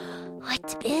What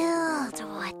to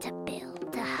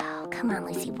build? Oh, come on,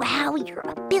 Lucy. Wow, you're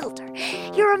a builder.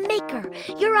 You're a maker.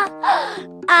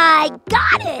 I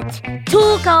got it!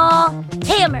 Tool call.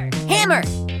 Hammer.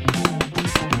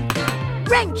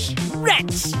 Wrench.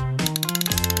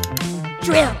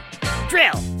 Drill.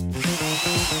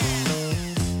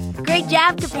 Great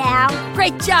job, Kapow.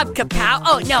 Great job, Kapow.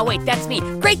 Oh, no, wait, that's me.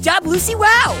 Great job, Lucy.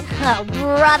 Wow. Oh,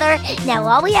 brother. Now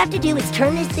all we have to do is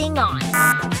turn this thing on.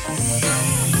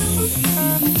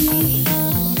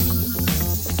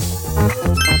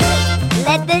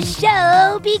 Let the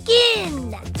show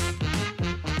begin.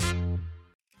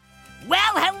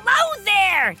 Well, hello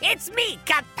there. It's me,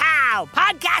 Kapow,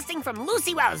 podcasting from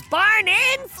Lucy Wow's barn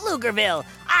in Pflugerville.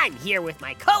 I'm here with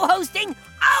my co-hosting,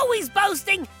 always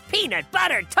boasting, peanut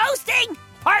butter toasting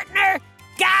partner,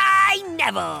 Guy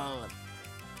Neville.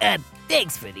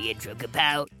 Thanks for the intro,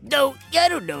 Kapow. No, I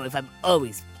don't know if I'm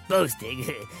always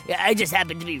boasting. I just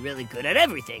happen to be really good at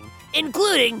everything,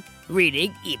 including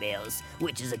reading emails,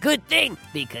 which is a good thing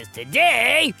because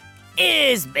today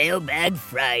is Mailbag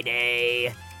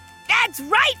Friday. That's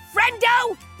right,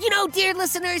 friendo! You know, dear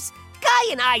listeners,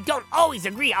 Guy and I don't always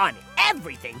agree on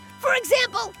everything. For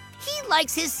example, he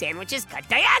likes his sandwiches cut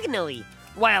diagonally,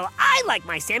 while I like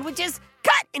my sandwiches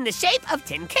cut in the shape of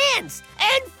tin cans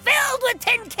and filled with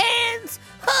tin cans.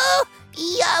 Oh,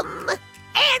 yum!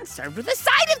 And served with a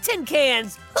side of tin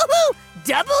cans. Woohoo!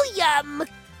 Double yum!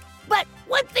 But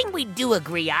one thing we do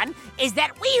agree on is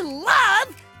that we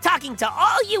love talking to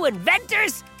all you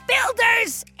inventors,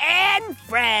 builders, and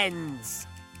friends.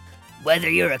 Whether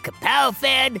you're a Kapow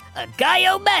fan, a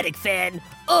Guy-O-Matic fan,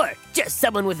 or just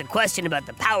someone with a question about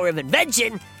the power of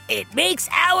invention, it makes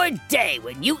our day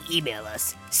when you email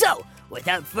us. So,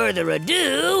 without further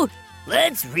ado,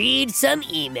 let's read some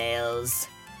emails.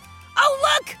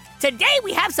 Oh, look! Today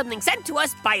we have something sent to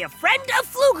us by a friend of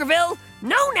Pflugerville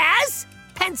known as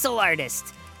Pencil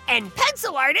Artist. And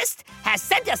Pencil Artist has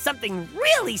sent us something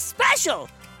really special.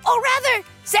 Or rather,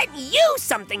 sent you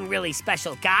something really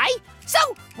special, Guy. So,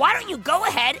 why don't you go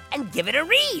ahead and give it a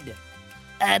read?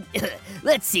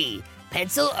 Let's see.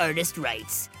 Pencil Artist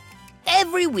writes,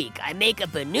 every week I make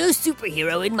up a new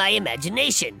superhero in my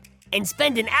imagination and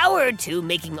spend an hour or two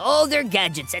making all their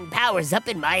gadgets and powers up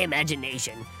in my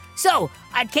imagination. So,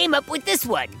 I came up with this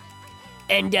one.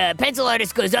 And Pencil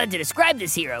Artist goes on to describe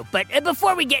this hero, but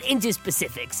before we get into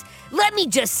specifics, let me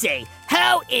just say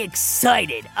how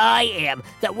excited I am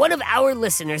that one of our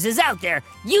listeners is out there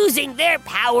using their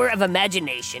power of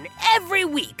imagination every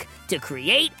week to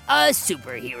create a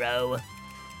superhero.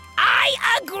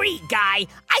 I agree, Guy.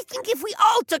 I think if we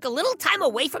all took a little time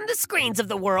away from the screens of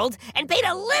the world and paid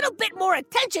a little bit more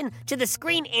attention to the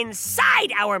screen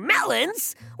inside our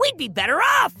melons, we'd be better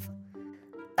off.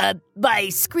 By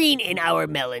screen in our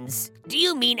melons, do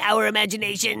you mean our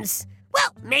imaginations?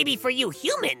 Well, maybe for you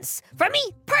humans. For me,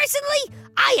 personally,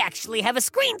 I actually have a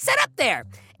screen set up there.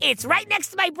 It's right next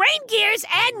to my brain gears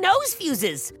and nose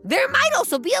fuses. There might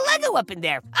also be a Lego up in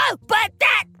there. Oh, but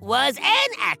that was an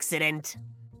accident.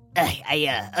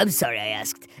 I'm sorry I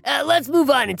asked. Let's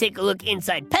move on and take a look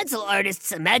inside Pencil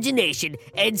Artist's imagination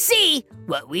and see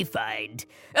what we find.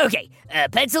 Okay,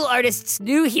 Pencil Artist's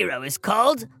new hero is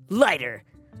called Lighter.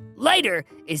 Lighter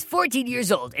is 14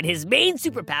 years old, and his main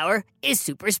superpower is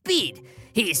super speed.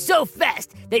 He is so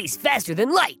fast that he's faster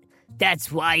than light.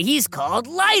 That's why he's called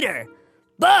Lighter.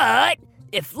 But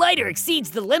if Lighter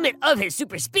exceeds the limit of his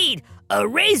super speed, a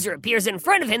razor appears in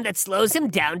front of him that slows him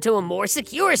down to a more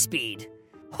secure speed.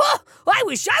 Oh, I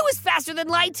wish I was faster than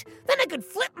light. Then I could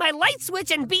flip my light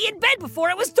switch and be in bed before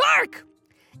it was dark.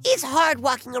 It's hard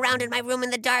walking around in my room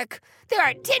in the dark. There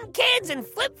are tin cans and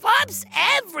flip-flops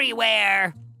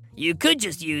everywhere. You could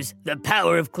just use the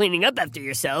power of cleaning up after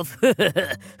yourself. I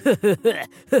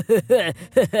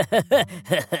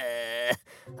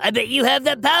bet you have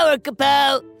that power,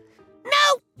 Kapow.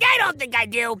 No, I don't think I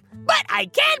do. But I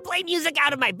can play music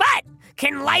out of my butt.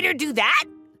 Can Lighter do that?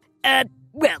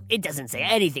 Well, it doesn't say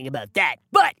anything about that.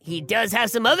 But he does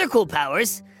have some other cool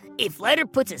powers. If Lighter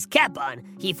puts his cap on,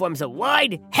 he forms a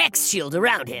wide hex shield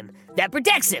around him that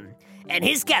protects him. And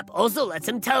his cap also lets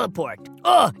him teleport.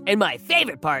 Oh, and my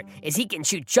favorite part is he can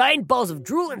shoot giant balls of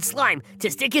drool and slime to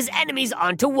stick his enemies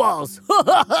onto walls.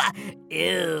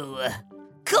 Ew.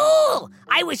 Cool!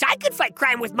 I wish I could fight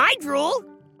crime with my drool.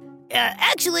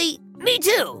 Actually, me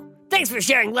too. Thanks for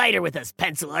sharing Lighter with us,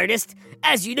 Pencil Artist.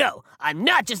 As you know, I'm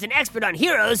not just an expert on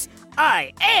heroes,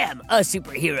 I am a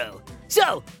superhero.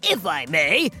 So, if I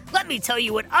may, let me tell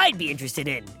you what I'd be interested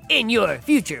in your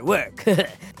future work.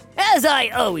 As I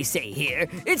always say here,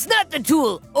 it's not the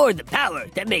tool or the power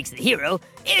that makes the hero,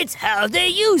 it's how they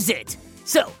use it.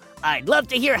 So, I'd love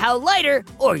to hear how Lighter,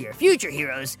 or your future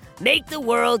heroes, make the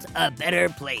world a better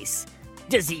place.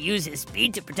 Does he use his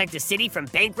speed to protect a city from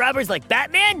bank robbers like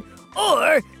Batman?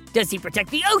 Or does he protect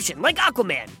the ocean like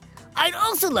Aquaman? I'd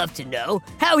also love to know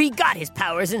how he got his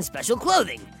powers and special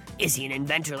clothing. Is he an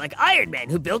inventor like Iron Man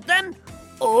who built them?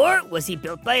 Or was he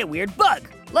built by a weird bug,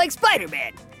 like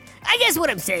Spider-Man? I guess what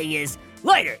I'm saying is,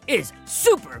 Lighter is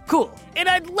super cool, and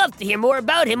I'd love to hear more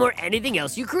about him or anything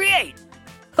else you create.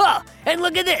 Huh, and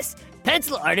look at this.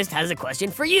 Pencil Artist has a question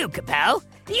for you, Kapow.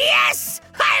 Yes!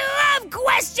 I love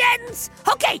questions!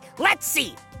 Okay, let's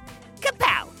see.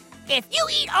 Kapow, if you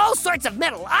eat all sorts of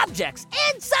metal objects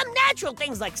and some natural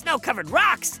things like snow-covered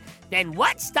rocks, then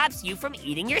what stops you from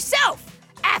eating yourself?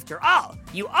 After all,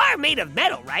 you are made of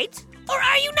metal, right? Or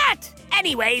are you not?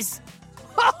 Anyways,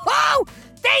 ho-ho!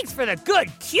 Thanks for the good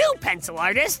cue, Pencil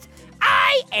Artist.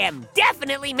 I am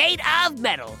definitely made of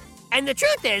metal. And the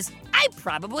truth is, I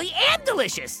probably am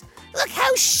delicious. Look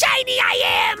how shiny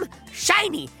I am!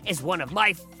 Shiny is one of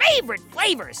my favorite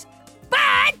flavors.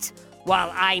 But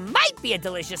while I might be a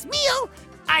delicious meal,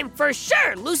 I'm for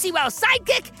sure Lucy Wow's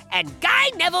sidekick and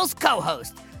Guy Neville's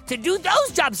co-host. To do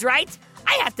those jobs right,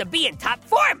 I have to be in top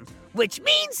form, which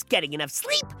means getting enough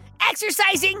sleep,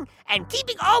 exercising, and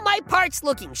keeping all my parts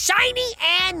looking shiny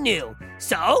and new.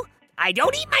 So, I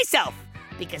don't eat myself,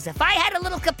 because if I had a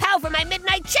little kapow for my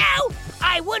midnight chow,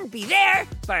 I wouldn't be there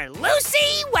for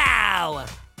Lucy Wow.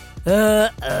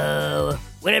 Uh-oh.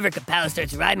 Whenever Kapow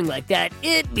starts rhyming like that,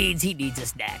 it means he needs a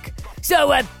snack.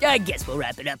 So, I guess we'll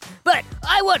wrap it up. But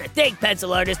I want to thank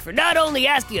Pencil Artist for not only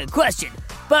asking a question,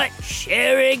 but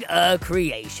sharing a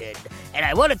creation. And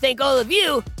I want to thank all of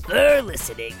you for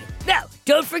listening. Now,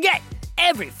 don't forget,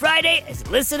 every Friday is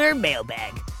Listener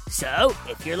Mailbag. So,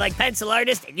 if you're like Pencil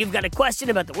Artist and you've got a question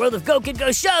about the world of Go Kid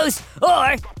Go shows,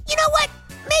 or, You know what?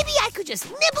 Maybe I could just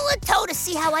nibble a toe to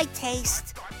see how I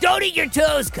taste. don't eat your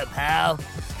toes, Kapow.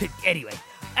 Anyway,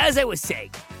 as I was saying,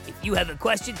 if you have a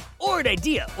question or an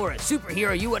idea or a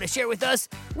superhero you want to share with us,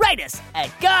 write us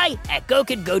at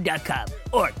guy@gokidgo.com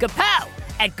or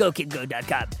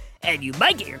kapow@gokidgo.com, and you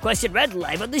might get your question read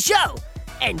live on the show.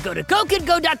 And go to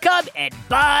gokidgo.com and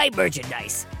buy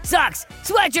merchandise. Socks,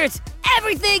 sweatshirts,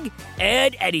 everything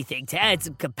and anything to add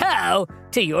some kapow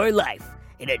to your life.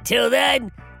 And until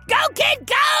then, go kid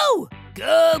go!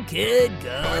 Go kid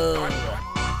go!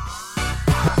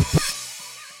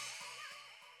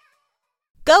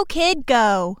 Go Kid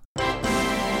Go!